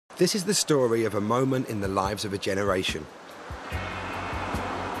This is the story of a moment in the lives of a generation.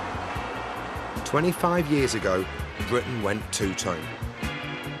 25 years ago, Britain went two-tone.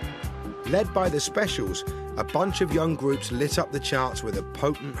 Led by the Specials, a bunch of young groups lit up the charts with a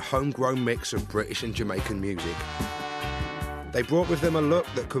potent homegrown mix of British and Jamaican music. They brought with them a look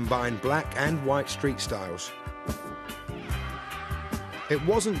that combined black and white street styles. It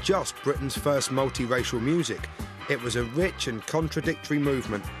wasn't just Britain's first multiracial music, it was a rich and contradictory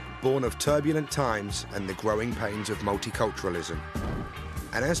movement born of turbulent times and the growing pains of multiculturalism.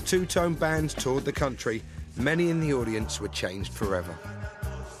 And as two-tone bands toured the country, many in the audience were changed forever.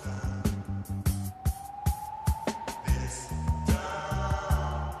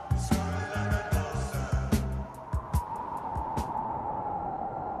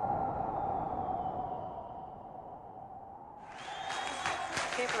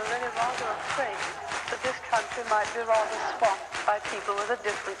 People are really rather afraid that this country might be rather swamped by people with a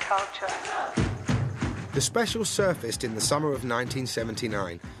different culture. The Specials surfaced in the summer of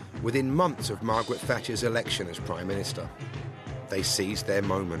 1979, within months of Margaret Thatcher's election as Prime Minister. They seized their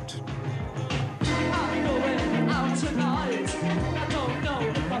moment.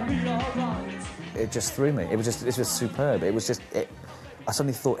 It just threw me. It was superb. I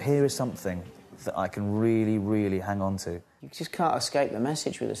suddenly thought, here is something that I can really, really hang on to. You just can't escape the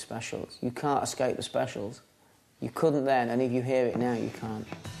message with the Specials. You can't escape the Specials. You couldn't then, and if you hear it now, you can't.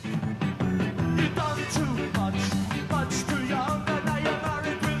 You've done too much too young, and now you're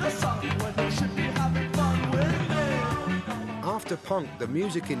married with a son when you should be having fun with me. After punk, the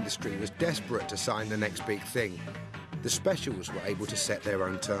music industry was desperate to sign the next big thing. The Specials were able to set their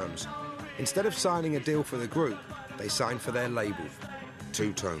own terms. Instead of signing a deal for the group, they signed for their label,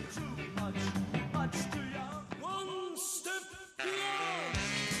 Two-Tone.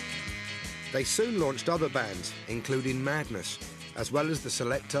 They soon launched other bands, including Madness, as well as The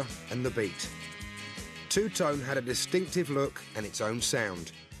Selector and The Beat. Two-Tone had a distinctive look and its own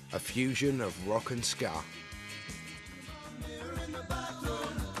sound, a fusion of rock and ska.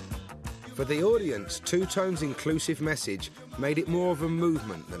 For the audience, Two-Tone's inclusive message made it more of a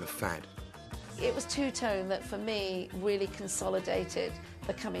movement than a fad. It was Two-Tone that, for me, really consolidated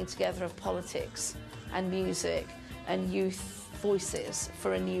the coming together of politics and music and youth voices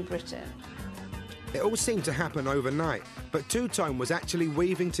for a new Britain. It all seemed to happen overnight, but Two-Tone was actually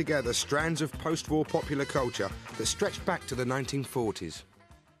weaving together strands of post-war popular culture that stretched back to the 1940s.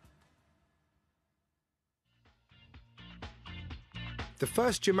 The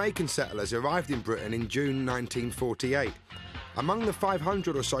first Jamaican settlers arrived in Britain in June 1948. Among the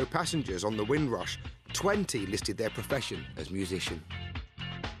 500 or so passengers on the Windrush, 20 listed their profession as musician.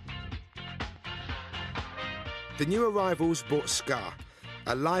 The new arrivals brought ska,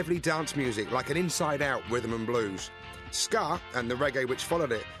 a lively dance music like an inside-out rhythm and blues. Ska, and the reggae which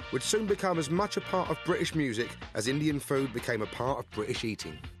followed it, would soon become as much a part of British music as Indian food became a part of British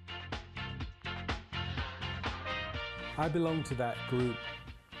eating. I belong to that group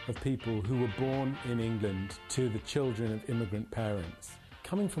of people who were born in England to the children of immigrant parents.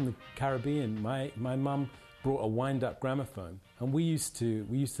 Coming from the Caribbean, my mum brought a wind-up gramophone, and we used to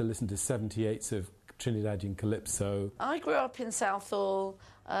listen to 78s of Trinidadian calypso. I grew up in Southall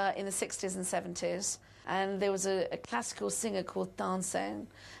in the 60s and 70s, and there was a classical singer called Tansen,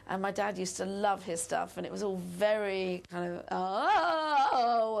 and my dad used to love his stuff, and it was all very kind of,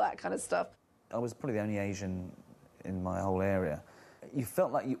 oh, that kind of stuff. I was probably the only Asian in my whole area. You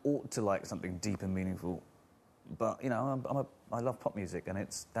felt like you ought to like something deep and meaningful, but, you know, I love pop music, and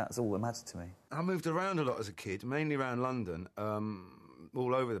that's all that mattered to me. I moved around a lot as a kid, mainly around London,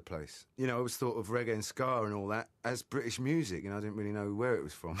 all over the place. You know, I was thought of reggae and ska and all that as British music, and I didn't really know where it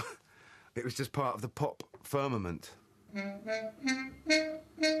was from. It was just part of the pop firmament.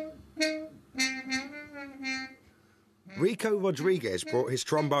 Rico Rodriguez brought his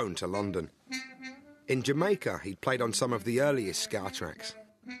trombone to London. In Jamaica, he'd played on some of the earliest ska tracks.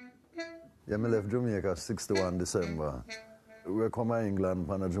 Yeah, I left Jamaica 61 December. We come to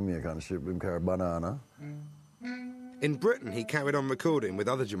England on a Jamaican ship in Banana. In Britain, he carried on recording with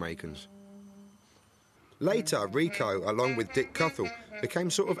other Jamaicans. Later, Rico, along with Dick Cuthell,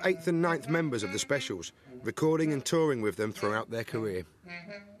 became sort of 8th and 9th members of the Specials, recording and touring with them throughout their career.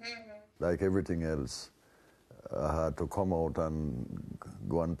 Like everything else, I had to come out and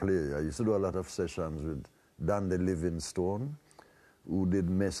go and play. I used to do a lot of sessions with Dandy Livingstone, who did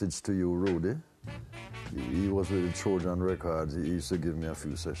Message to You, Rudy. He was with the Trojan Records. He used to give me a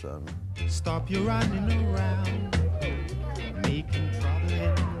few sessions. Stop you running around, making trouble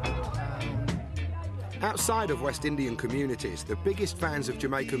in town. Outside of West Indian communities, the biggest fans of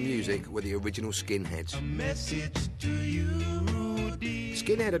Jamaican music were the original skinheads. A message to you, Rudy.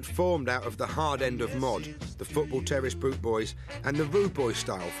 Skinhead had formed out of the hard end of mod, the Football Terrace Boot Boys, and the Rude Boy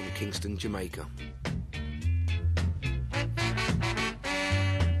style from Kingston, Jamaica.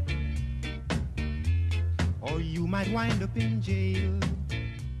 Or you might wind up in jail.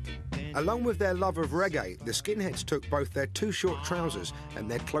 Along with their love of reggae, the Skinheads took both their too short trousers and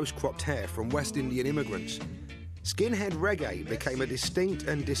their close-cropped hair from West Indian immigrants. Skinhead reggae became a distinct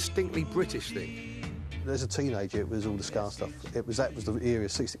and distinctly British thing. As a teenager, it was all the ska stuff. That was the era,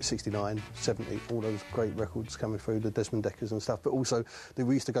 60, 69, 70, all those great records coming through, the Desmond Deckers and stuff. But also,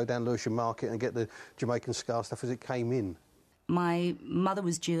 we used to go down Lewisham Market and get the Jamaican ska stuff as it came in. My mother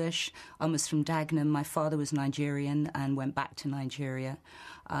was Jewish. I was from Dagenham. My father was Nigerian and went back to Nigeria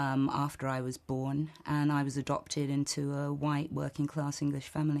after I was born. And I was adopted into a white working-class English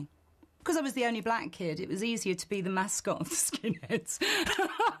family. Because I was the only black kid, it was easier to be the mascot of the Skinheads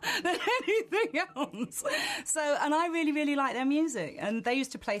than anything else. So, and I really, really liked their music. And they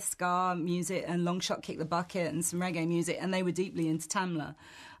used to play ska music and Long Shot Kick the Bucket and some reggae music, and they were deeply into Tamla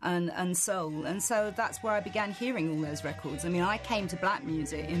and soul. And so that's where I began hearing all those records. I mean, I came to black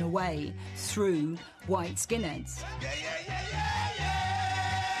music, in a way, through white Skinheads.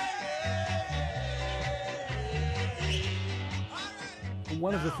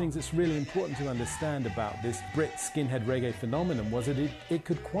 One of the things that's really important to understand about this Brit skinhead reggae phenomenon was that it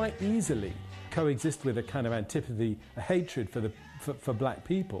could quite easily coexist with a kind of antipathy, a hatred for black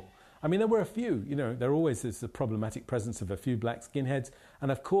people. I mean, there were a few, you know, there always is the problematic presence of a few black skinheads,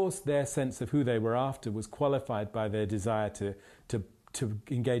 and of course their sense of who they were after was qualified by their desire to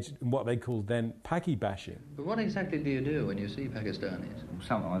engage in what they called then Paki bashing. But what exactly do you do when you see Pakistanis?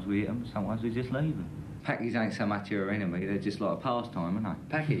 Sometimes we eat them, sometimes we just leave them. Pakis ain't so much your enemy, they're just like a pastime, aren't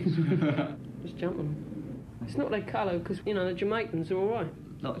they? Pakis? Just jump them. It's not their colour, because, you know, the Jamaicans are all right.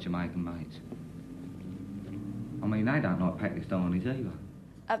 A lot of Jamaican mates. I mean, they don't like Pakistanis either.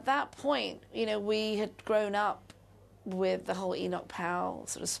 At that point, you know, we had grown up with the whole Enoch Powell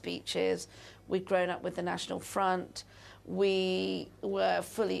sort of speeches. We'd grown up with the National Front. We were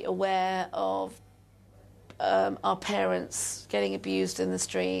fully aware of our parents getting abused in the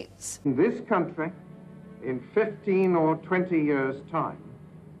streets. In this country, in 15 or 20 years' time,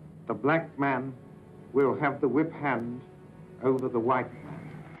 the black man will have the whip hand over the white man.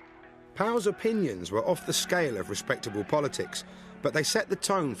 Powell's opinions were off the scale of respectable politics, but they set the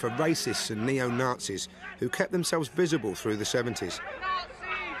tone for racists and neo-Nazis who kept themselves visible through the 70s.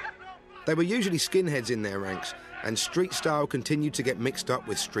 They were usually skinheads in their ranks, and street style continued to get mixed up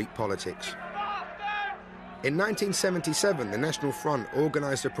with street politics. In 1977, the National Front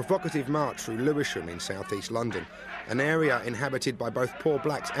organised a provocative march through Lewisham in south-east London, an area inhabited by both poor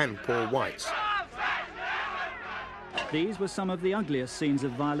blacks and poor whites. These were some of the ugliest scenes of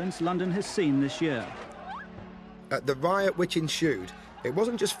violence London has seen this year. At the riot which ensued, it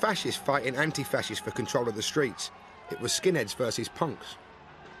wasn't just fascists fighting anti-fascists for control of the streets. It was skinheads versus punks.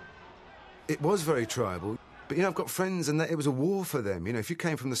 It was very tribal, but, you know, I've got friends and it was a war for them. You know, if you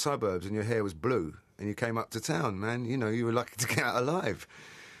came from the suburbs and your hair was blue and you came up to town, man, you know, you were lucky to get out alive.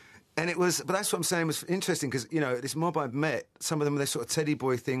 And it was, but that's what I'm saying was interesting because, you know, this mob I'd met, some of them, their sort of teddy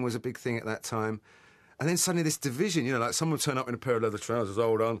boy thing was a big thing at that time. And then suddenly this division, you know, like someone would turn up in a pair of leather trousers,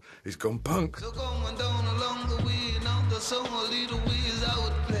 hold on, he's gone punk. So going down along the way, now the song a little ways I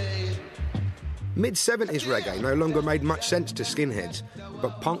would play. Mid-70s reggae no longer made much sense to skinheads,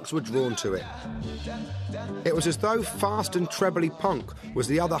 but punks were drawn to it. It was as though fast and trebly punk was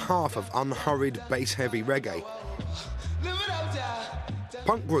the other half of unhurried, bass-heavy reggae.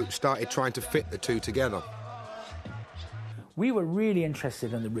 Punk groups started trying to fit the two together. We were really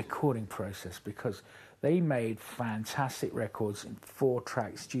interested in the recording process because they made fantastic records in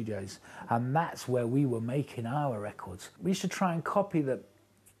 4-track studios, and that's where we were making our records. We used to try and copy the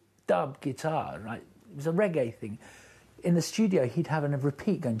dub guitar, right? It was a reggae thing. In the studio, he'd have a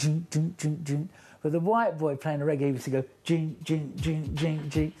repeat going, jing, jing, jing, jing. But the white boy playing the reggae used to go, jing, jing, jing, jing,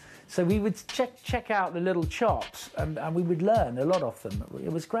 jing. So we would check out the little chops, and we would learn a lot of them.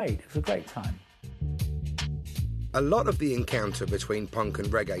 It was great. It was a great time. A lot of the encounter between punk and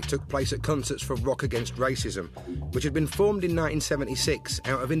reggae took place at concerts for Rock Against Racism, which had been formed in 1976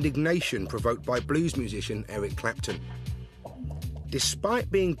 out of indignation provoked by blues musician Eric Clapton.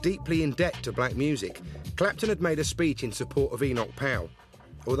 Despite being deeply in debt to black music, Clapton had made a speech in support of Enoch Powell,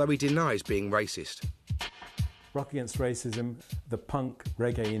 although he denies being racist. Rock Against Racism, the punk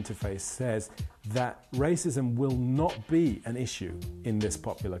reggae interface, says that racism will not be an issue in this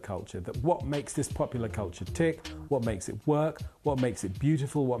popular culture, that what makes this popular culture tick, what makes it work, what makes it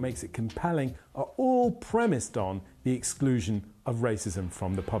beautiful, what makes it compelling, are all premised on the exclusion of racism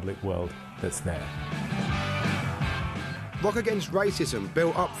from the public world that's there. Rock Against Racism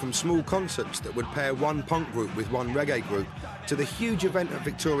built up from small concerts that would pair one punk group with one reggae group to the huge event at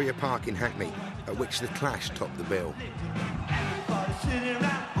Victoria Park in Hackney, at which The Clash topped the bill.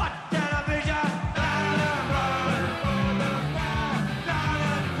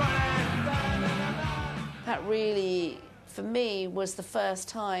 That really, for me, was the first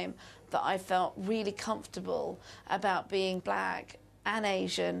time that I felt really comfortable about being black and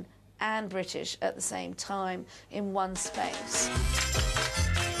Asian and British at the same time in one space.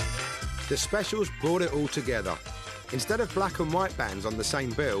 The Specials brought it all together. Instead of black and white bands on the same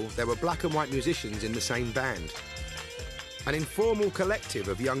bill, there were black and white musicians in the same band. An informal collective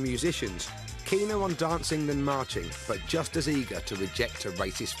of young musicians, keener on dancing than marching, but just as eager to reject a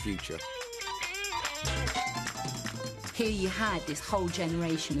racist future. Here you had this whole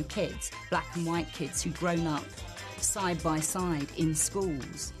generation of kids, black and white kids, who'd grown up side by side in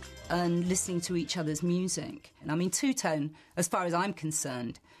schools and listening to each other's music. And I mean, Two Tone, as far as I'm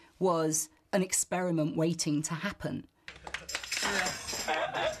concerned, was an experiment waiting to happen.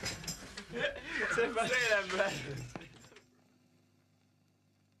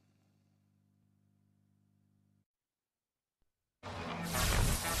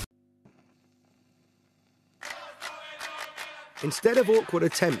 Instead of awkward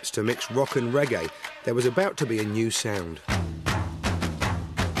attempts to mix rock and reggae, there was about to be a new sound.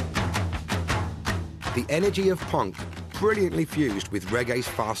 The energy of punk, brilliantly fused with reggae's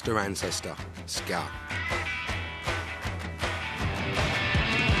faster ancestor, ska.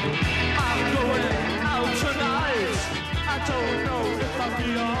 I'm going out tonight. I don't know if I'll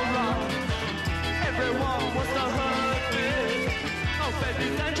be alright. Everyone wants to hurt me. Oh, baby,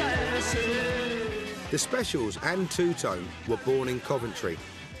 they're jealousy. The Specials and Two Tone were born in Coventry,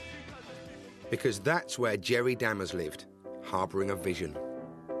 because that's where Jerry Dammers lived, harbouring a vision.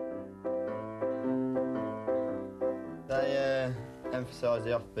 They emphasise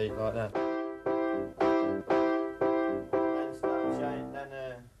the offbeat like that.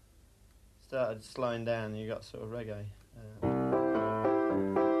 Then started slowing down, you got sort of reggae.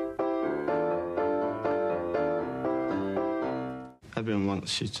 Everyone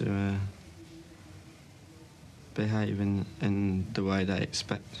wants you to behave in the way they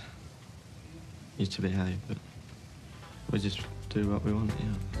expect you to behave, but we just do what we want,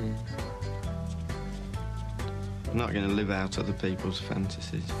 yeah. I'm not going to live out other people's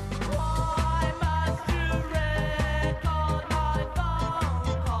fantasies.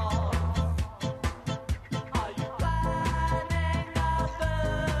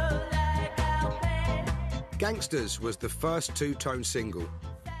 Gangsters was the first Two Tone single,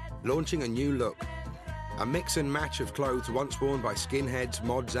 launching a new look. A mix and match of clothes once worn by skinheads,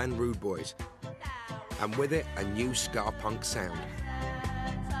 mods and rude boys. And with it, a new ska punk sound.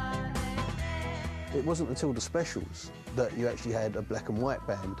 It wasn't until the Specials that you actually had a black and white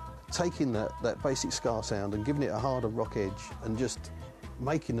band taking that basic ska sound and giving it a harder rock edge and just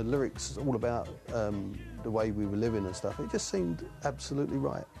making the lyrics all about the way we were living and stuff. It just seemed absolutely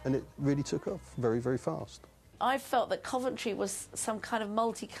right, and it really took off very, very fast. I felt that Coventry was some kind of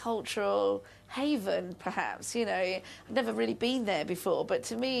multicultural haven, perhaps, you know. I'd never really been there before, but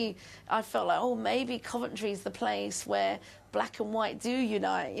to me, I felt like, oh, maybe Coventry's the place where black and white do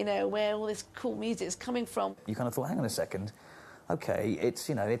unite, you know, where all this cool music is coming from. You kind of thought, hang on a second, OK, it's,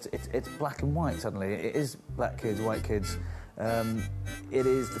 you know, it's black and white suddenly. It is black kids, white kids. It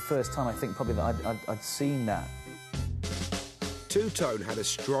is the first time, I think, probably that I'd seen that. Two Tone had a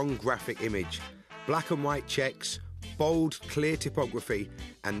strong graphic image. Black and white checks, bold, clear typography,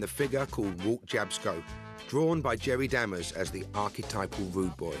 and the figure called Walt Jabsco, drawn by Jerry Dammers as the archetypal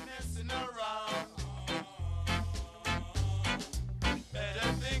rude boy.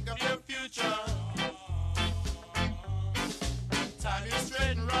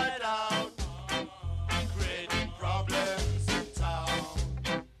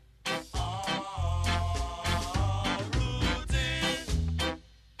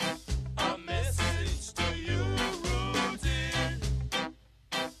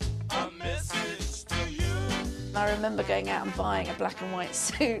 I remember going out and buying a black and white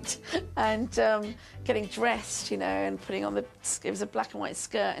suit and getting dressed, you know, and putting on it was a black and white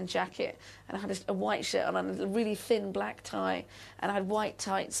skirt and jacket, and I had a white shirt on and a really thin black tie, and I had white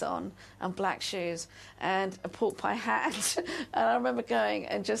tights on and black shoes and a pork pie hat. And I remember going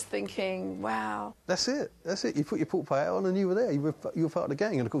and just thinking, wow. That's it. You put your pork pie hat on and you were there. You were part of the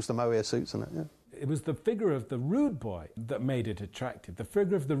gang, and of course the mohair suits and that, yeah. It was the figure of the rude boy that made it attractive, the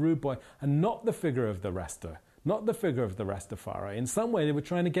figure of the rude boy, and not the figure of the Rasta. Not the figure of the Rastafari. In some way, they were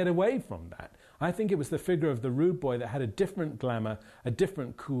trying to get away from that. I think it was the figure of the rude boy that had a different glamour, a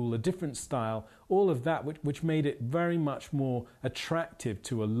different cool, a different style, all of that which made it very much more attractive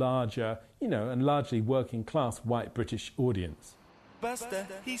to a larger, and largely working class white British audience. Buster,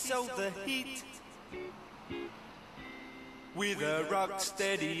 he sold the heat with a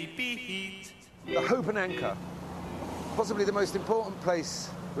rock-steady beat. The Hope and Anchor, possibly the most important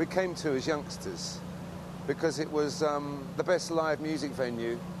place we came to as youngsters, because it was the best live music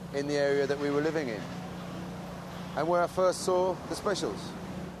venue in the area that we were living in, and where I first saw the Specials.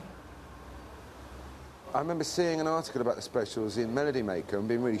 I remember seeing an article about the Specials in Melody Maker and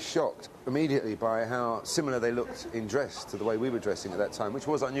being really shocked immediately by how similar they looked in dress to the way we were dressing at that time, which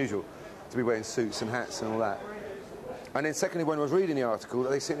was unusual, to be wearing suits and hats and all that. And then secondly, when I was reading the article,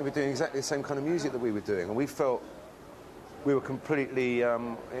 they seemed to be doing exactly the same kind of music that we were doing, and we felt we were completely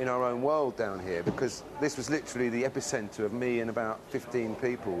in our own world down here, because this was literally the epicentre of me and about 15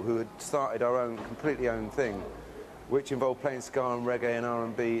 people who had started our own, completely own thing, which involved playing ska and reggae and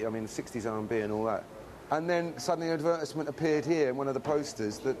R&B, 60s R&B and all that. And then suddenly an advertisement appeared here in one of the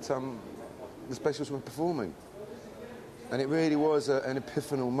posters that the Specials were performing. And it really was an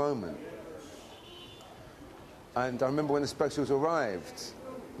epiphanal moment. And I remember when the Specials arrived,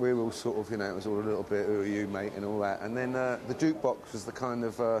 we were all sort of, it was all a little bit, who are you, mate, and all that. And then the jukebox was the kind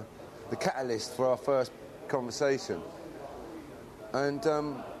of, the catalyst for our first conversation. And,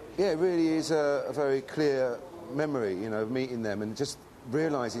 it really is a very clear memory, of meeting them and just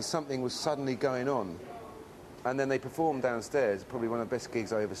realising something was suddenly going on. And then they performed downstairs, probably one of the best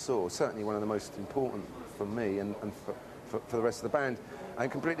gigs I ever saw, certainly one of the most important for me and for the rest of the band,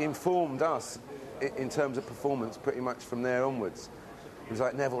 and completely informed us in terms of performance pretty much from there onwards. It was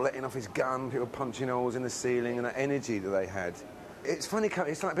like Neville letting off his gun, people punching holes in the ceiling, and that energy that they had. It's funny,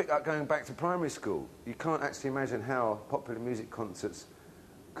 it's like a bit like going back to primary school. You can't actually imagine how popular music concerts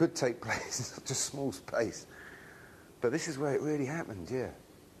could take place in such a small space. But this is where it really happened, yeah.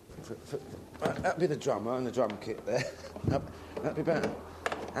 That'd be the drummer and the drum kit there. That'd be better.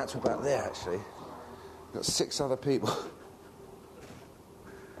 That's about there, actually. Got 6 other people.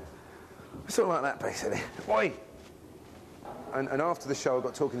 Sort of like that, basically. Oi! And after the show, I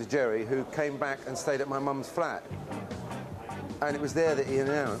got talking to Jerry, who came back and stayed at my mum's flat. And it was there that he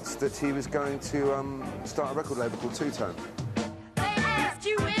announced that he was going to start a record label called Two Tone. They asked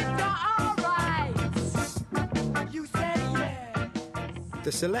you if you're all right. You said yes.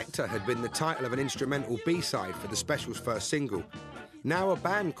 The Selector had been the title of an instrumental B-side for the Specials' first single. Now a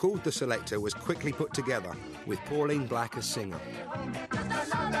band called The Selector was quickly put together, with Pauline Black as singer.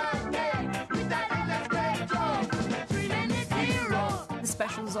 The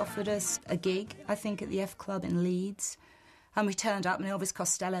Specials offered us a gig, I think, at the F Club in Leeds. And we turned up and Elvis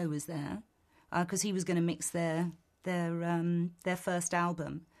Costello was there, because he was going to mix their first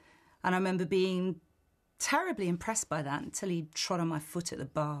album. And I remember being terribly impressed by that until he trod on my foot at the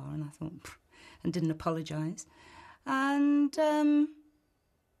bar, and I thought, and didn't apologise. And,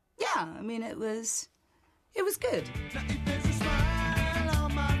 it was good.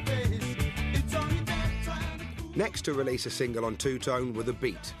 Next to release a single on Two Tone were The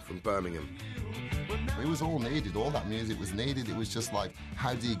Beat from Birmingham. It was all needed, all that music was needed. It was just like,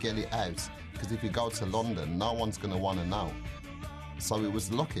 how do you get it out? Because if you go to London, no one's going to want to know. So it was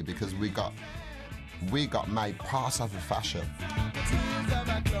lucky because we got made part of the fashion.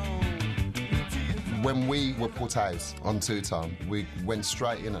 When we were put out on Two Tone, we went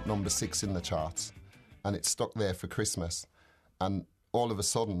straight in at number 6 in the charts, and it stuck there for Christmas. And all of a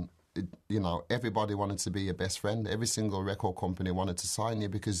sudden, everybody wanted to be your best friend. Every single record company wanted to sign you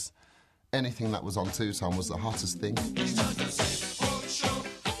because anything that was on Two Tone was the hottest thing.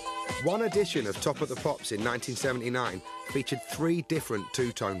 One edition of Top of the Pops in 1979 featured 3 different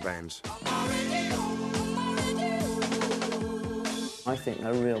Two Tone bands. I think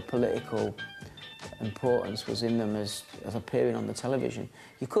the real political importance was in them as appearing on the television.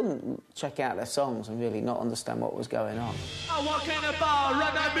 You couldn't check out their songs and really not understand what was going on. I walk in a bar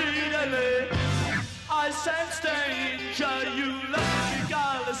and immediately I sense danger. You look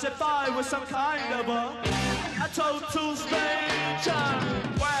regardless if I was some kind of a total stranger.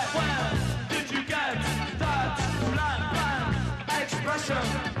 Where did you get that bland expression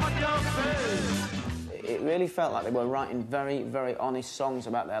on your face? It really felt like they were writing very, very honest songs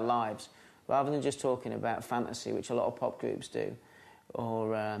about their lives, rather than just talking about fantasy, which a lot of pop groups do,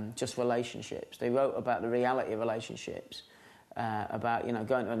 or just relationships. They wrote about the reality of relationships, about,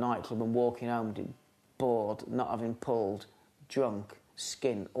 going to a nightclub and walking home bored, not having pulled, drunk,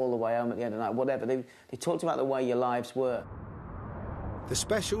 skint, all the way home at the end of the night, whatever. They talked about the way your lives were. The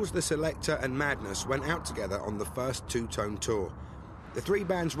Specials, The Selector and Madness went out together on the first Two Tone tour. The three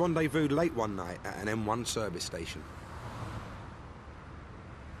bands rendezvoused late one night at an M1 service station.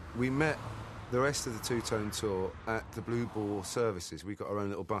 We met the rest of the Two-Tone tour at the Blue Ball services. We got our own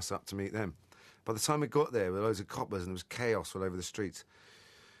little bus up to meet them. By the time we got there, there were loads of coppers and there was chaos all over the streets.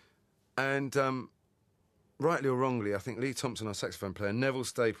 And rightly or wrongly, I think Lee Thompson, our saxophone player, Neville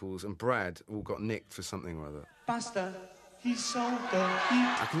Staples and Brad all got nicked for something or other. Buster, he's so dirty.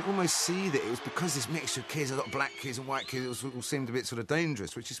 I can almost see that it was because this mixture of kids, a lot of black kids and white kids, it all seemed a bit sort of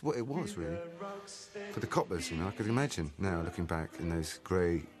dangerous, which is what it was, really. For the coppers, you know, I could imagine now, looking back in those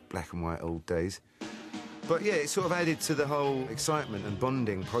grey, black and white old days. But yeah, it sort of added to the whole excitement and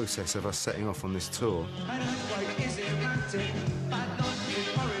bonding process of us setting off on this tour.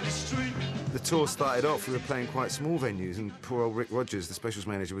 The tour started off, we were playing quite small venues, and poor old Rick Rogers, the specials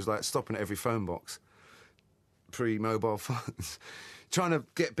manager, was like stopping at every phone box, pre-mobile phones, trying to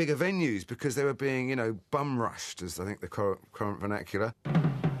get bigger venues because they were being, you know, bum-rushed, as I think the current vernacular.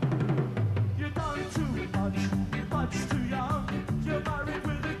 You're done too much too young. You're married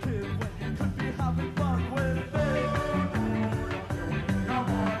with a kid when you could be having fun with me.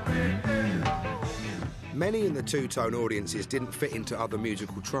 Many in the Two-Tone audiences didn't fit into other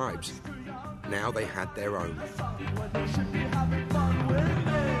musical tribes. Now they had their own.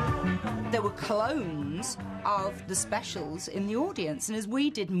 There were clones of the specials in the audience, and as we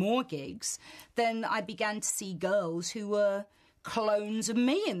did more gigs, then I began to see girls who were clones of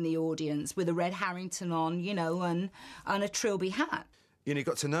me in the audience with a Red Harrington on, you know, and a Trilby hat. You know, you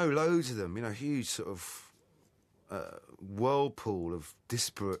got to know loads of them, you know, huge sort of whirlpool of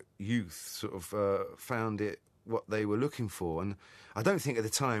disparate youth sort of found it what they were looking for, and I don't think at the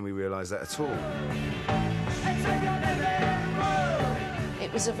time we realised that at all.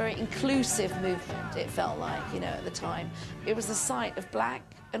 It was a very inclusive movement, it felt like, you know, at the time. It was the sight of black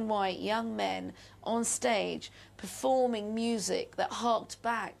and white young men on stage performing music that harked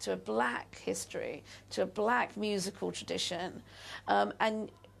back to a black history, to a black musical tradition,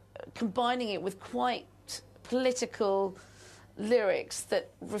 and combining it with quite political lyrics that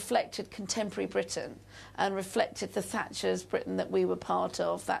reflected contemporary Britain and reflected the Thatcher's Britain that we were part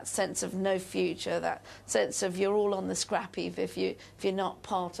of, that sense of no future, that sense of you're all on the scrap heap if you're not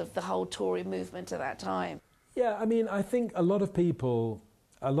part of the whole Tory movement at that time. Yeah, I mean, I think a lot of people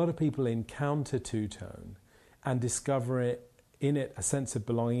encounter Two-Tone and discover in it a sense of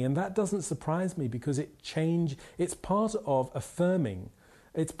belonging, and that doesn't surprise me because it's part of affirming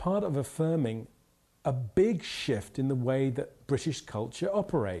a big shift in the way that British culture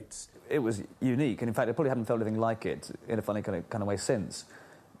operates. It was unique, and in fact I probably haven't felt anything like it in a funny kind of way since,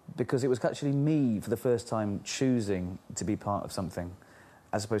 because it was actually me for the first time choosing to be part of something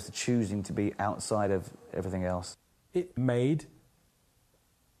as opposed to choosing to be outside of everything else. It made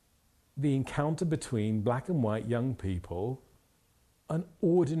the encounter between black and white young people an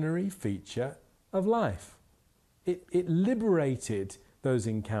ordinary feature of life. It liberated those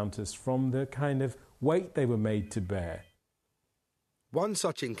encounters from the kind of weight they were made to bear. One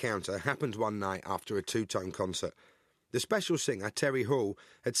such encounter happened one night after a Two-Tone concert. The special singer, Terry Hall,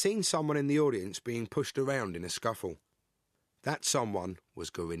 had seen someone in the audience being pushed around in a scuffle. That someone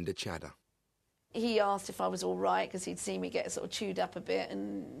was Gurinder Chadha. He asked if I was all right because he'd seen me get sort of chewed up a bit,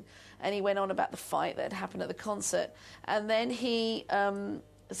 and he went on about the fight that had happened at the concert. And then he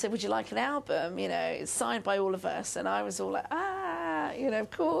said, would you like an album? You know, it's signed by all of us. And I was all like, you know, of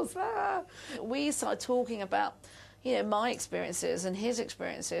course, We started talking about, you know, my experiences and his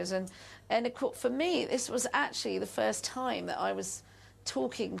experiences. And for me, this was actually the first time that I was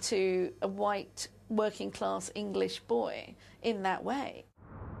talking to a white working-class English boy in that way.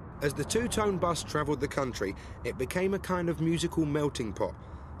 As the Two-Tone bus travelled the country, it became a kind of musical melting pot,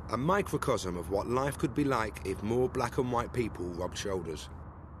 a microcosm of what life could be like if more black and white people rubbed shoulders.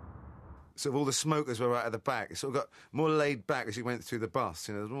 Sort of all the smokers were right at the back. It sort of got more laid back as you went through the bus.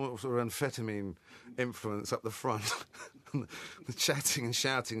 You know, there was more sort of amphetamine influence up the front. The chatting and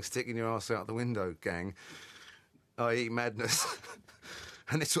shouting, sticking your arse out the window gang, i.e. madness.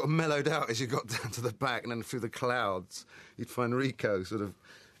 And it sort of mellowed out as you got down to the back, and then through the clouds, you'd find Rico sort of,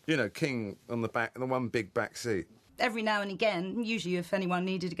 you know, king on the back, the one big back seat. Every now and again, usually if anyone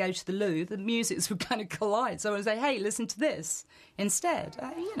needed to go to the loo, the musics would kind of collide. So I would say, hey, listen to this instead.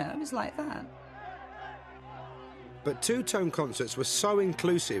 You know, it was like that. But Two-Tone concerts were so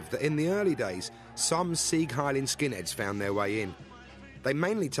inclusive that in the early days, some Sieg Heiling skinheads found their way in. They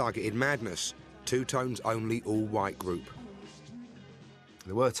mainly targeted Madness, Two-Tone's only all-white group.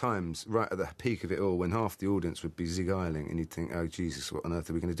 There were times, right at the peak of it all, when half the audience would be Sieg Heiling, and you'd think, oh, Jesus, what on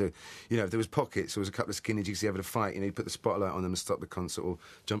earth are we going to do? You know, if there was pockets, there was a couple of skinny jigs having a fight, you know, you'd put the spotlight on them and stop the concert, or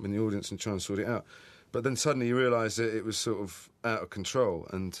jump in the audience and try and sort it out. But then suddenly you realise that it was sort of out of control.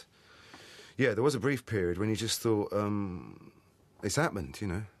 And, yeah, there was a brief period when you just thought, it's happened, you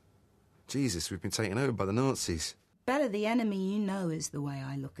know. Jesus, we've been taken over by the Nazis. Better the enemy you know is the way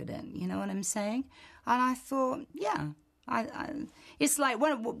I look at it, you know what I'm saying? And I thought, yeah, it's like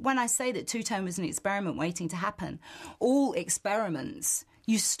when I say that Two Tone was an experiment waiting to happen, all experiments,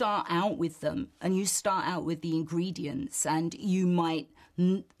 you start out with them and you start out with the ingredients and you might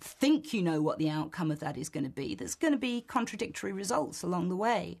think you know what the outcome of that is going to be. There's going to be contradictory results along the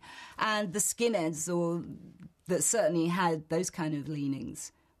way. And the skinheads, or that certainly had those kind of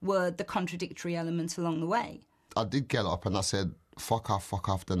leanings, were the contradictory elements along the way. I did get up and I said, fuck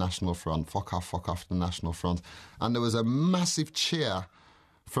off the National Front, fuck off the National Front. And there was a massive cheer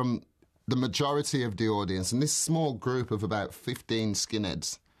from the majority of the audience, and this small group of about 15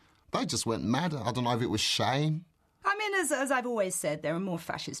 skinheads, they just went mad. I don't know if it was shame. I mean, as I've always said, there are more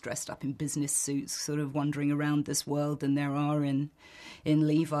fascists dressed up in business suits sort of wandering around this world than there are in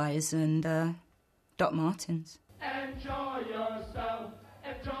Levi's and Doc Martens. Enjoy yourself,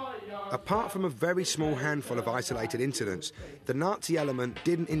 enjoy yourself. Apart from a very small handful of isolated incidents, the Nazi element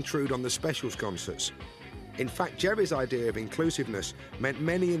didn't intrude on the specials concerts. In fact, Jerry's idea of inclusiveness meant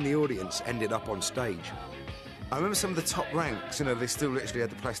many in the audience ended up on stage. I remember some of the top ranks, you know, they still literally had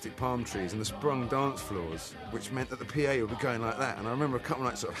the plastic palm trees and the sprung dance floors, which meant that the PA would be going like that. And I remember a couple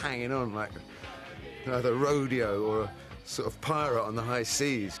nights sort of hanging on like either a rodeo or a sort of pirate on the high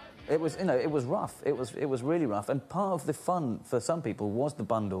seas. It was, you know, it was rough. It was really rough. And part of the fun for some people was the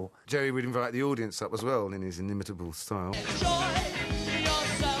bundle. Jerry would invite the audience up as well in his inimitable style.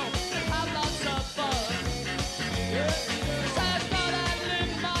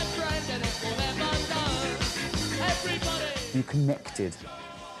 You connected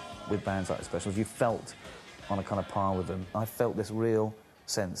with bands like the Specials. You felt on a kind of par with them. I felt this real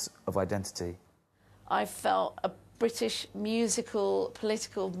sense of identity. I felt a British musical,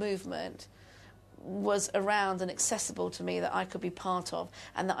 political movement was around and accessible to me that I could be part of,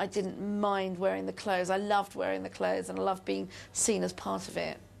 and that I didn't mind wearing the clothes. I loved wearing the clothes and I loved being seen as part of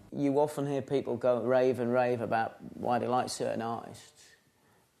it. You often hear people go rave and rave about why they like certain artists.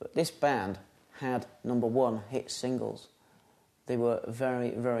 But this band had #1 hit singles. They were a very,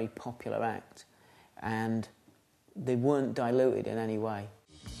 very popular act, and they weren't diluted in any way.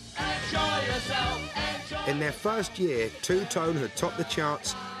 Enjoy yourself, In their first year, Two Tone had topped the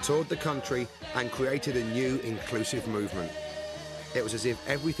charts, toured the country, and created a new inclusive movement. It was as if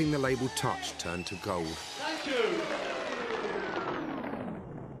everything the label touched turned to gold. Thank you.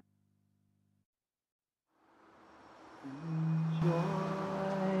 Enjoy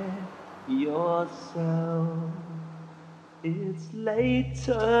yourself. It's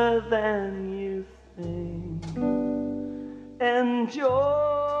later than you think. Enjoy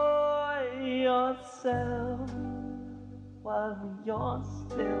yourself while you're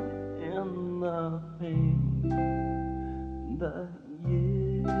still in the pink. The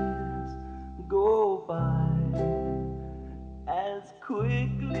years go by as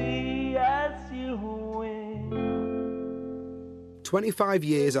quickly as you wink. 25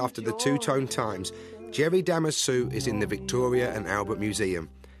 years after the Two Tone Times, Jerry Dammer's suit is in the Victoria and Albert Museum,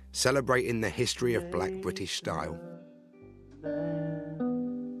 celebrating the history of black British style.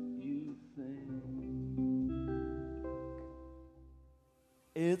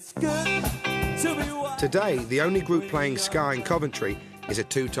 It's good to be wild. Today, the only group playing ska in Coventry is a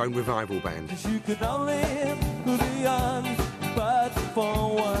Two Tone revival band. You could only be young, but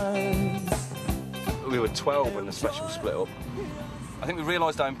for once. We were 12 when the Special split up. I think we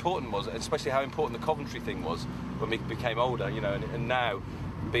realised how important it was, especially how important the Coventry thing was when we became older, you know, and now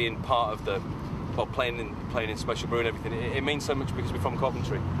being part of the, well, playing in Special Brew and everything, it means so much because we're from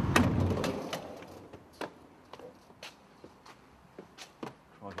Coventry.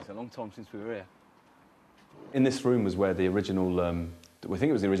 It's a long time since we were here. In this room was where the original, I think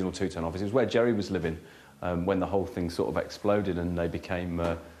it was the original Two Tone office. It was where Jerry was living when the whole thing sort of exploded and they became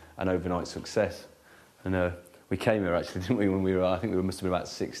an overnight success. And we came here actually, didn't we? When we were, I think we must have been about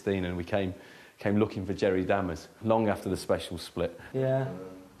 16, and we came looking for Jerry Dammers long after the Special split. Yeah.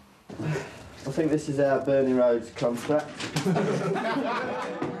 I think this is our Bernie Rhodes contract.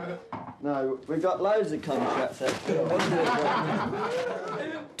 No, we've got loads of contracts actually.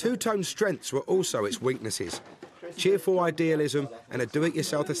 Two Tone's strengths were also its weaknesses. Cheerful idealism and a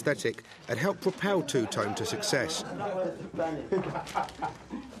do-it-yourself aesthetic had helped propel Two Tone to success. What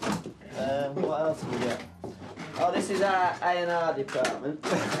else have we got? Oh, this is our A&R department.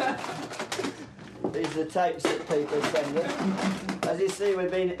 These are the tapes that people send us. As you see,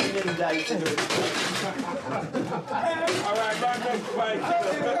 we've been inundated with.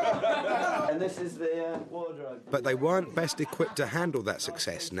 And And this is the wardrobe. But they weren't best equipped to handle that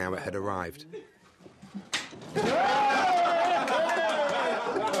success now it had arrived.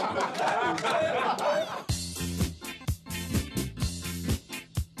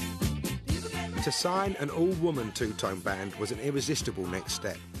 To sign an all-woman two-tone band was an irresistible next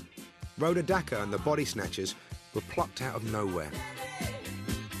step. Rhoda Dakar and the Body Snatchers were plucked out of nowhere.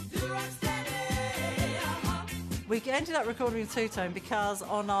 We ended up recording a two-tone because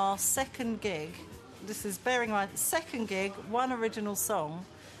on our second gig, this is bearing in mind, second gig, one original song,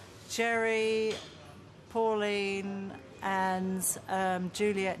 Jerry, Pauline and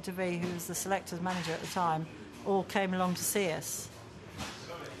Juliette DeVee, who was the selector's manager at the time, all came along to see us.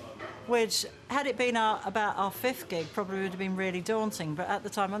 Which, had it been about our fifth gig, probably would have been really daunting. But at the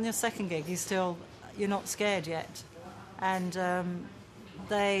time, on your second gig, you're not scared yet. And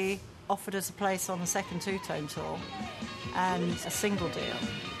they offered us a place on the second two-tone tour and a single deal.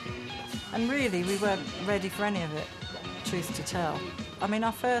 And really, we weren't ready for any of it, truth to tell. I mean,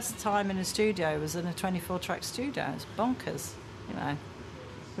 our first time in a studio was in a 24-track studio. It was bonkers, you know.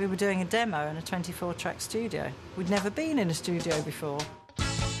 We were doing a demo in a 24-track studio. We'd never been in a studio before.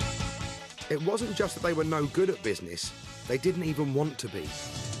 It wasn't just that they were no good at business, they didn't even want to be.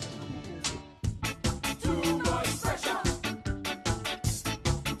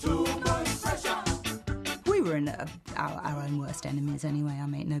 We were our own worst enemies anyway, I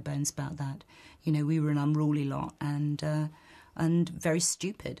make no bones about that. You know, we were an unruly lot and very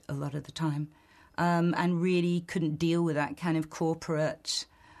stupid a lot of the time, and really couldn't deal with that kind of corporate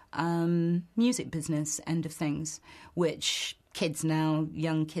music business end of things, which kids now,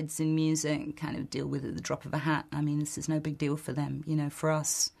 young kids in music, kind of deal with at the drop of a hat. I mean, this is no big deal for them. You know, for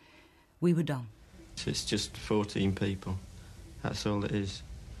us, we were done. So it's just 14 people. That's all it is.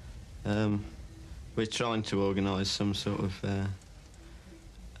 We're trying to organise some sort of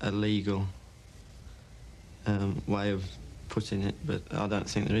a legal way of putting it, but I don't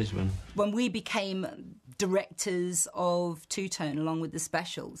think there is one. When we became directors of Two-Tone along with the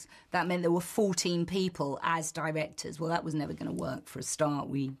Specials, that meant there were 14 people as directors. Well, that was never going to work for a start.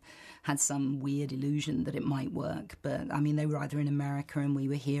 We had some weird illusion that it might work, but I mean, they were either in America and we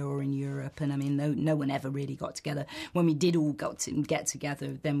were here, or in Europe, and I mean, no one ever really got together. When we did all get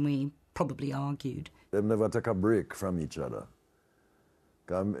together, then we probably argued. They never took a break from each other.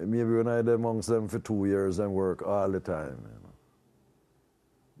 Maybe when I had amongst them for 2 years and work all the time, you know.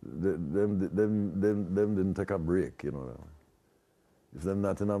 Them didn't take a break, you know. If they're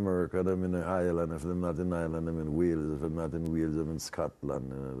not in America, them in Ireland. If they're not in Ireland, them in Wales. If they're not in Wales, them in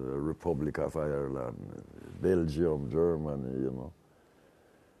Scotland, the Republic of Ireland, Belgium, Germany, you know.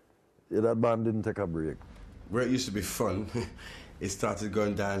 Yeah, that band didn't take a break. Where it used to be fun, it started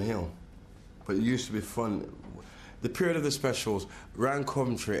going downhill. But it used to be fun. The period of the Specials, around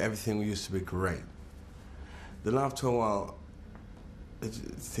Coventry, everything used to be great. Then after a while,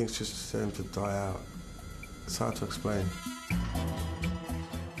 things just seem to die out. It's hard to explain.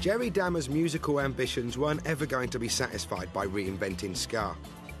 Jerry Dammer's musical ambitions weren't ever going to be satisfied by reinventing ska.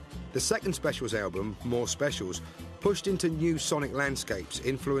 The second Specials album, More Specials, pushed into new sonic landscapes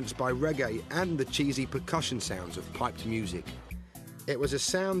influenced by reggae and the cheesy percussion sounds of piped music. It was a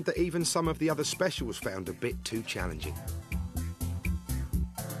sound that even some of the other Specials found a bit too challenging.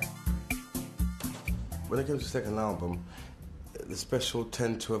 When it came to the second album, the Special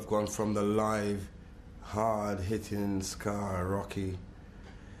tend to have gone from the live, hard-hitting ska, rocky,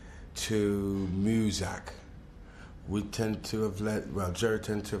 to Muzak. We tend to have Jerry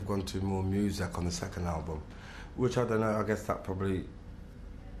tend to have gone to more Muzak on the second album, which I don't know, I guess that probably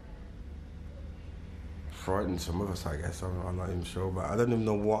frightened some of us, I guess. I'm not even sure, but I don't even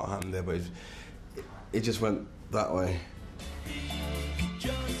know what happened there, but it just went that way.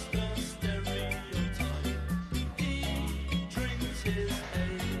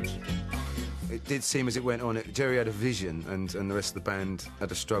 It did seem as it went on, Jerry had a vision and the rest of the band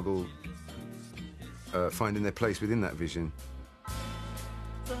had a struggle finding their place within that vision.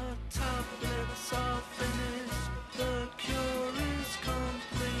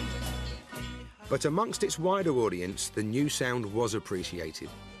 But amongst its wider audience, the new sound was appreciated.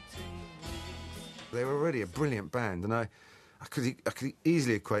 They were already a brilliant band, and I could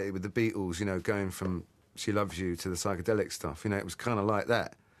easily equate it with the Beatles, you know, going from She Loves You to the psychedelic stuff. You know, it was kind of like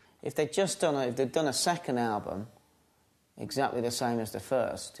that. If they'd done a second album exactly the same as the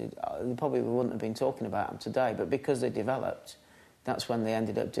first, we probably wouldn't have been talking about them today. But because they developed, that's when they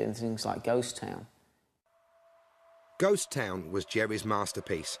ended up doing things like Ghost Town. Ghost Town was Jerry's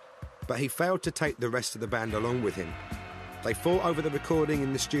masterpiece, but he failed to take the rest of the band along with him. They fought over the recording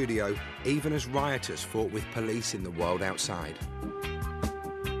in the studio, even as rioters fought with police in the world outside.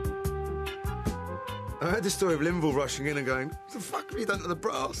 I heard the story of Linville rushing in and going, what the fuck have you done to the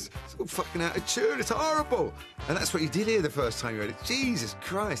brass? It's all fucking out of tune, it's horrible. And that's what you did hear the first time you heard it. Jesus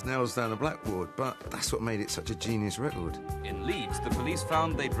Christ, nails down the blackboard. But that's what made it such a genius record. In Leeds, the police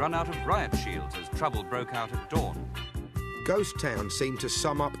found they'd run out of riot shields as trouble broke out at dawn. Ghost Town seemed to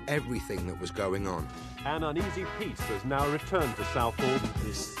sum up everything that was going on. An uneasy peace has now returned to Southall.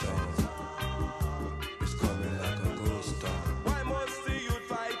 This town is coming like a ghost town. Why must the youth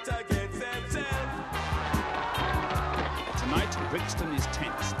fight against themselves? Tonight, Brixton is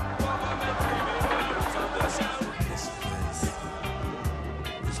tense. Government giving the youth on the shelf. This place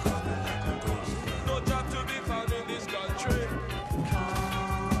is coming like a ghost town. No job to be found in this country.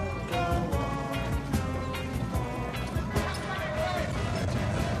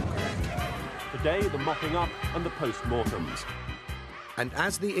 Today, the mopping up and the post-mortems. And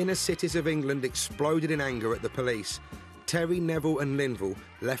as the inner cities of England exploded in anger at the police, Terry, Neville and Linville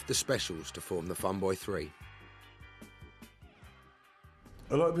left the Specials to form the Funboy 3.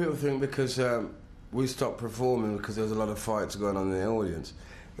 A lot of people think because we stopped performing because there was a lot of fights going on in the audience.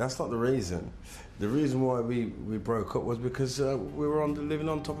 That's not the reason. The reason why we broke up was because we were living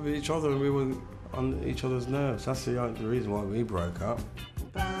on top of each other and we were on each other's nerves. That's the reason why we broke up.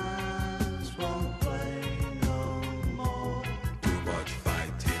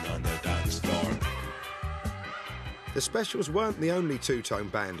 The Specials weren't the only two-tone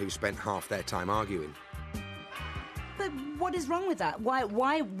band who spent half their time arguing. But what is wrong with that?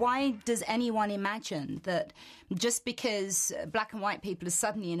 Why does anyone imagine that just because black and white people are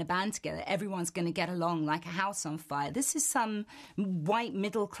suddenly in a band together, everyone's going to get along like a house on fire? This is some white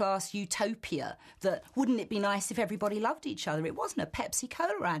middle-class utopia that wouldn't it be nice if everybody loved each other? It wasn't a Pepsi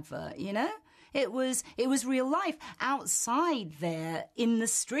Cola advert, you know? It was real life. Outside there, in the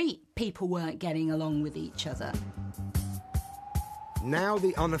street, people weren't getting along with each other. Now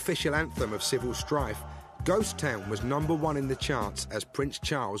the unofficial anthem of civil strife, Ghost Town was #1 in the charts as Prince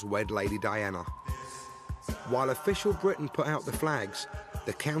Charles wed Lady Diana. While official Britain put out the flags,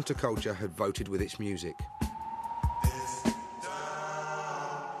 the counterculture had voted with its music.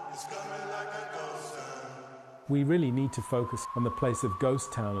 We really need to focus on the place of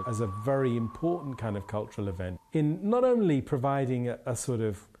Ghost Town as a very important kind of cultural event in not only providing a sort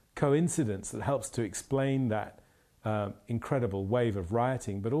of coincidence that helps to explain that incredible wave of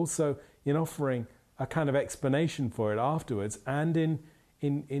rioting, but also in offering a kind of explanation for it afterwards and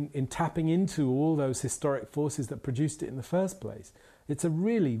in tapping into all those historic forces that produced it in the first place. It's a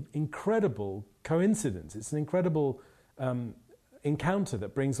really incredible coincidence. It's an incredible encounter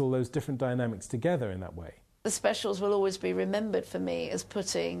that brings all those different dynamics together in that way. The Specials will always be remembered for me as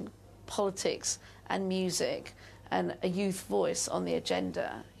putting politics and music and a youth voice on the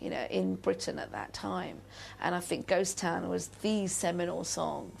agenda, you know, in Britain at that time. And I think Ghost Town was the seminal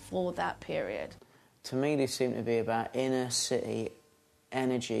song for that period. To me, they seem to be about inner city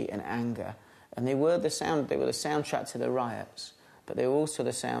energy and anger. And they were the soundtrack to the riots, but they were also the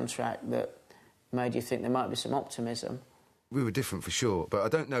soundtrack that made you think there might be some optimism. We were different for sure, but I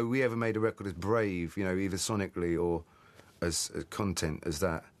don't know we ever made a record as brave, you know, either sonically or as content as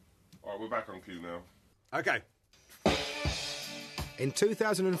that. All right, we're back on cue now. OK. In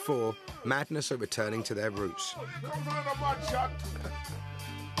 2004, Madness are returning to their roots. Comes on a bad shot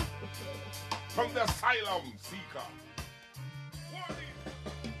from the asylum seeker.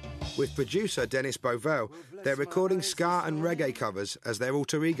 With producer Dennis Bovell, they're recording ska and reggae covers as their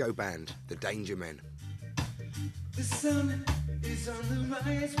alter ego band, the Danger Men. The sun is on the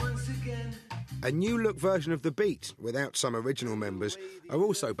rise once again. A new-look version of The Beat, without some original members, are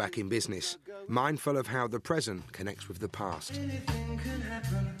also back in business, mindful of how the present connects with the past.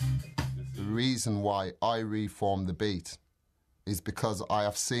 The reason why I reformed The Beat is because I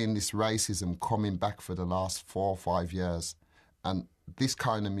have seen this racism coming back for the last 4 or 5 years, and this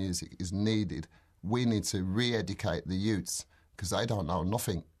kind of music is needed. We need to re-educate the youths, because they don't know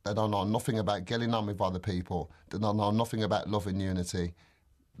nothing. They don't know nothing about getting on with other people. They don't know nothing about love and unity.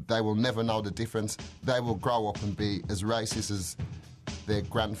 They will never know the difference. They will grow up and be as racist as their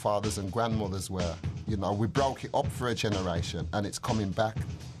grandfathers and grandmothers were. You know, we broke it up for a generation and it's coming back.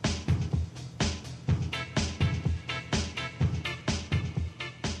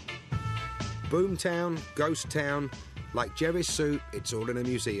 Boomtown, Ghost Town, like Jerry's suit, it's all in a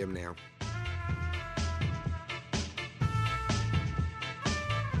museum now.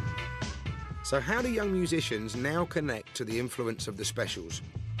 So how do young musicians now connect to the influence of the Specials?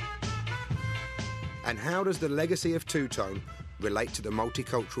 And how does the legacy of two-tone relate to the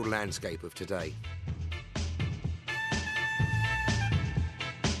multicultural landscape of today?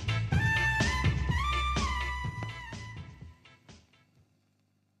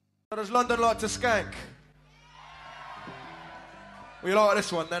 Does London like to skank? Well, you like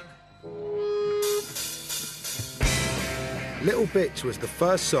this one then? Little Bits was the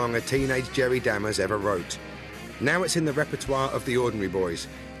first song a teenage Jerry Dammers ever wrote. Now it's in the repertoire of the Ordinary Boys,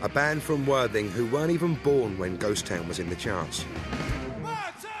 a band from Worthing who weren't even born when Ghost Town was in the charts.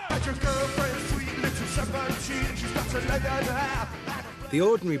 The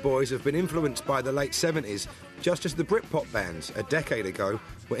Ordinary Boys have been influenced by the late 70s, just as the Britpop bands a decade ago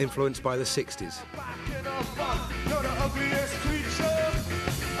were influenced by the 60s.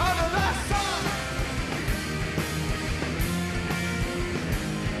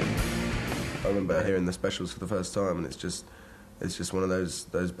 I remember hearing the Specials for the first time, and it's just one of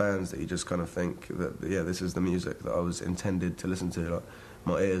those bands that you just kind of think that, yeah, this is the music that I was intended to listen to. Like,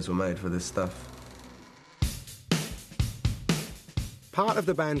 my ears were made for this stuff. Part of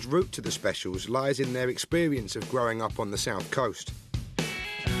the band's route to the Specials lies in their experience of growing up on the south coast.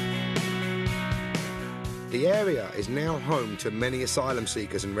 The area is now home to many asylum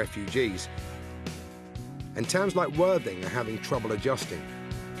seekers and refugees, and towns like Worthing are having trouble adjusting.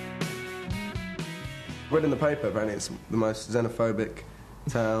 Read in the paper, apparently it's the most xenophobic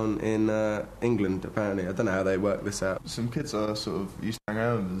town in England, apparently. I don't know how they work this out. Some kids I sort of used to hang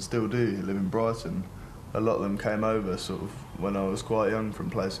out with and still do live in Brighton. A lot of them came over sort of when I was quite young from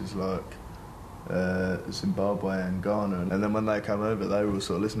places like Zimbabwe and Ghana, and then when they came over they were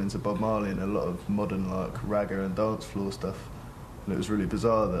sort of listening to Bob Marley and a lot of modern like ragga and dance floor stuff, and it was really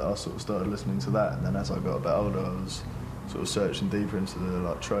bizarre that I sort of started listening to that, and then as I got a bit older I was sort of searching deeper into the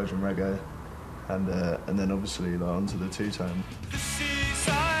like Trojan reggae, and then obviously like onto the two-tone.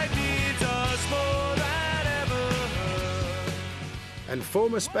 And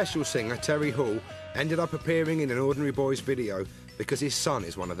former Special singer Terry Hall ended up appearing in an Ordinary Boys video because his son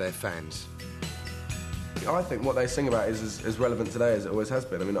is one of their fans. I think what they sing about is as relevant today as it always has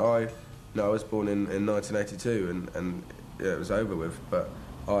been. I mean, I was born in 1982 and yeah, it was over with, but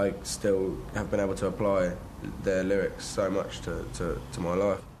I still have been able to apply their lyrics so much to my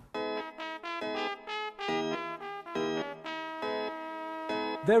life.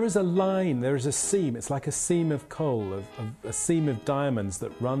 There is a line, there is a seam, it's like a seam of coal, a seam of diamonds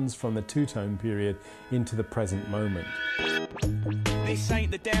that runs from the two-tone period into the present moment. This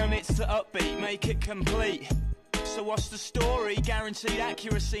ain't the down, it's the upbeat, make it complete. So what's the story? Guaranteed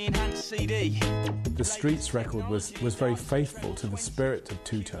accuracy, enhanced CD. The Streets record was very faithful to the spirit of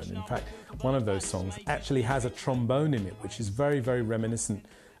two-tone. In fact, one of those songs actually has a trombone in it, which is very, very reminiscent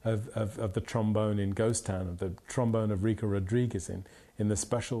of the trombone in Ghost Town, of the trombone of Rico Rodriguez in the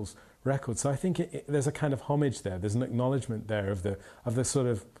Specials record. So I think there's a kind of homage there. There's an acknowledgement there of the sort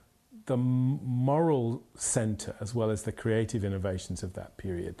of the moral centre as well as the creative innovations of that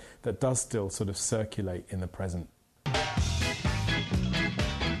period that does still sort of circulate in the present.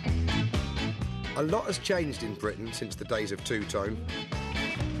 A lot has changed in Britain since the days of two-tone.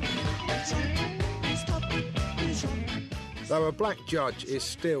 Though a black judge is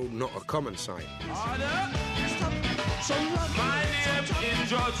still not a common sight. My name is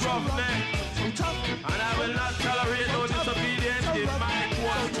Judge Roughneck, and I will not tolerate no disobedience in my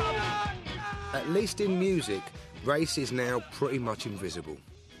court. At least in music, race is now pretty much invisible.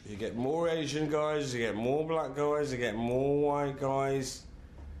 You get more Asian guys, you get more black guys, you get more white guys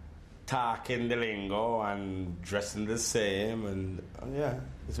talking the lingo and dressing the same, and yeah,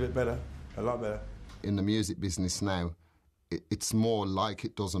 it's a bit better, a lot better. In the music business now, it's more like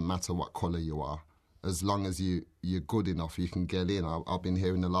it doesn't matter what colour you are. As long as you're good enough, you can get in. I've been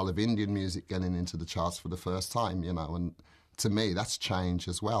hearing a lot of Indian music getting into the charts for the first time, you know, and to me that's change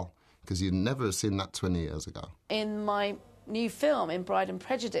as well, because you'd never have seen that 20 years ago. In my new film, in Bride and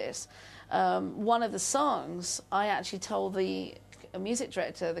Prejudice, one of the songs, I actually told the music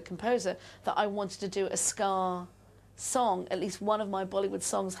director, the composer, that I wanted to do a ska song. At least one of my Bollywood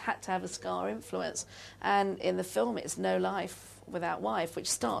songs had to have a ska influence. And in the film, it's No Life Without Wife, which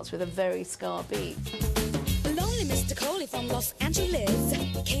starts with a very ska beat. Lonely Mr. Coley from Los Angeles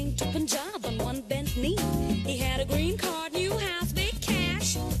came to Punjab on one bent knee. He had a green card, new house, big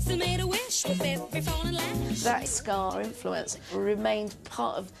cash, still made a wish with every falling lash. That ska influence remained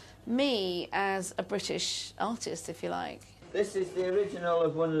part of me as a British artist, if you like. This is the original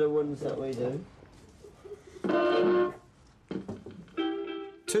of one of the ones that we do.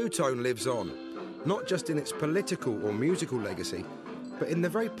 Two-tone lives on, not just in its political or musical legacy, but in the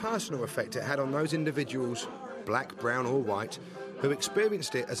very personal effect it had on those individuals, black, brown or white, who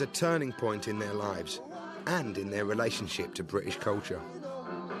experienced it as a turning point in their lives and in their relationship to British culture.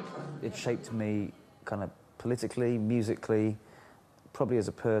 It shaped me kind of politically, musically, probably as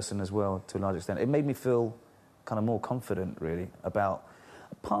a person as well, to a large extent. It made me feel kind of more confident, really, about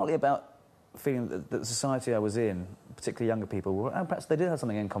partly about feeling that the society I was in, particularly younger people, were, perhaps they did have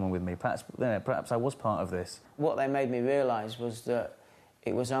something in common with me. Perhaps I was part of this. What they made me realise was that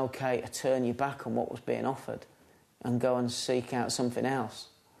it was okay to turn your back on what was being offered and go and seek out something else.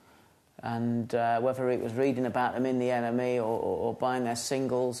 And whether it was reading about them in the NME or buying their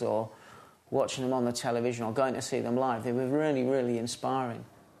singles or watching them on the television or going to see them live, they were really, really inspiring.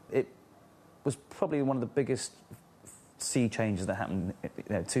 It was probably one of the biggest sea changes that happened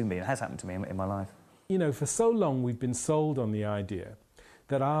to me, and has happened to me in my life. You know, for so long we've been sold on the idea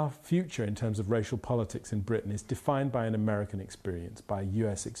that our future in terms of racial politics in Britain is defined by an American experience, by a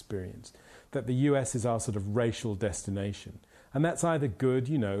US experience, that the US is our sort of racial destination. And that's either good,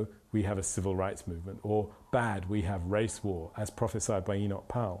 you know, we have a civil rights movement, or bad, we have race war, as prophesied by Enoch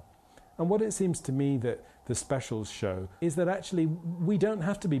Powell. And what it seems to me that the specials show is that actually we don't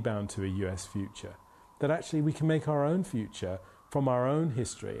have to be bound to a US future, that actually we can make our own future from our own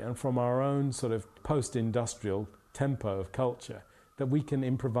history and from our own sort of post-industrial tempo of culture, that we can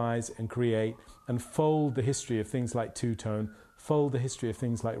improvise and create and fold the history of things like two-tone, fold the history of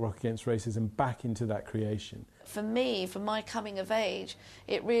things like Rock Against Racism back into that creation. For me, for my coming of age,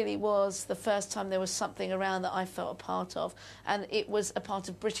 it really was the first time there was something around that I felt a part of, and it was a part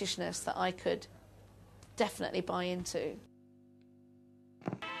of Britishness that I could definitely buy into.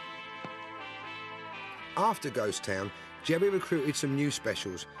 After Ghost Town, Jerry recruited some new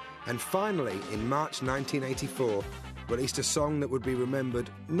specials and finally, in March 1984, released a song that would be remembered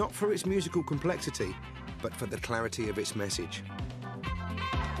not for its musical complexity, but for the clarity of its message.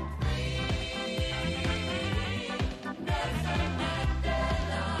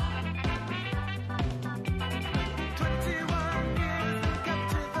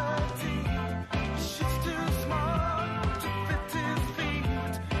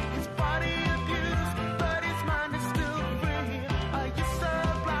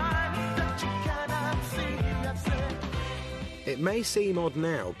 It may seem odd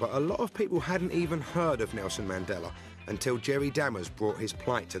now, but a lot of people hadn't even heard of Nelson Mandela until Jerry Dammers brought his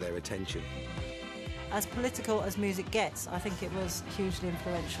plight to their attention. As political as music gets, I think it was hugely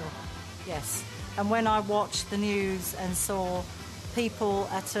influential, yes. And when I watched the news and saw people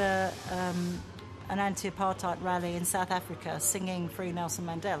at an anti-apartheid rally in South Africa singing Free Nelson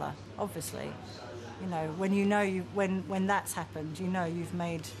Mandela, obviously, you know, when that's happened, you know you've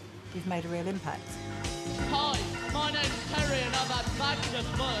made a real impact. Hi, my name's Terry and I'm at Magnus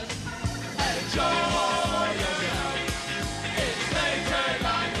First. Enjoy yourself. It's later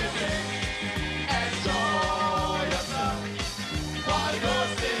like a thing. Enjoy yourself. While you're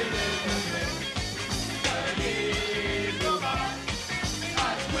still in the thing. The years go by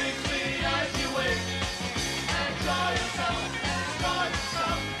as quickly as you wait. Enjoy yourself.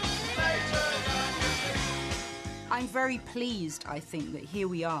 Later like a thing. I'm very pleased, I think, that here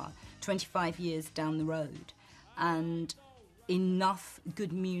we are, 25 years down the road, and enough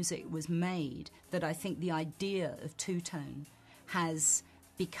good music was made that I think the idea of two-tone has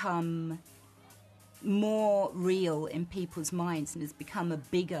become more real in people's minds and has become a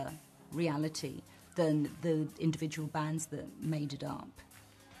bigger reality than the individual bands that made it up.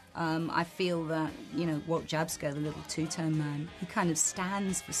 I feel that, you know, Walt Jabsco, the little two-tone man, he kind of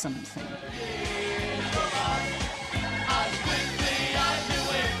stands for something.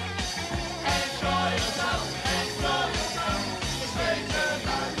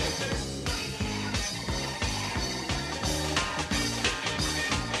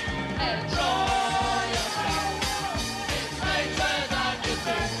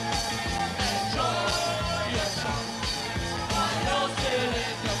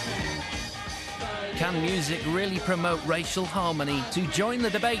 Can music really promote racial harmony? To join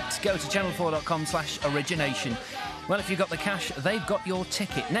the debate, go to channel4.com/origination. Well, if you've got the cash, they've got your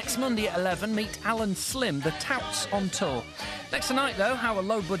ticket. Next Monday at 11, meet Alan Slim, the Touts on tour. Next tonight, though, how a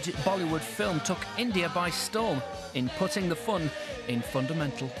low-budget Bollywood film took India by storm in putting the fun in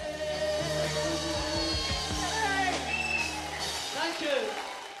fundamental.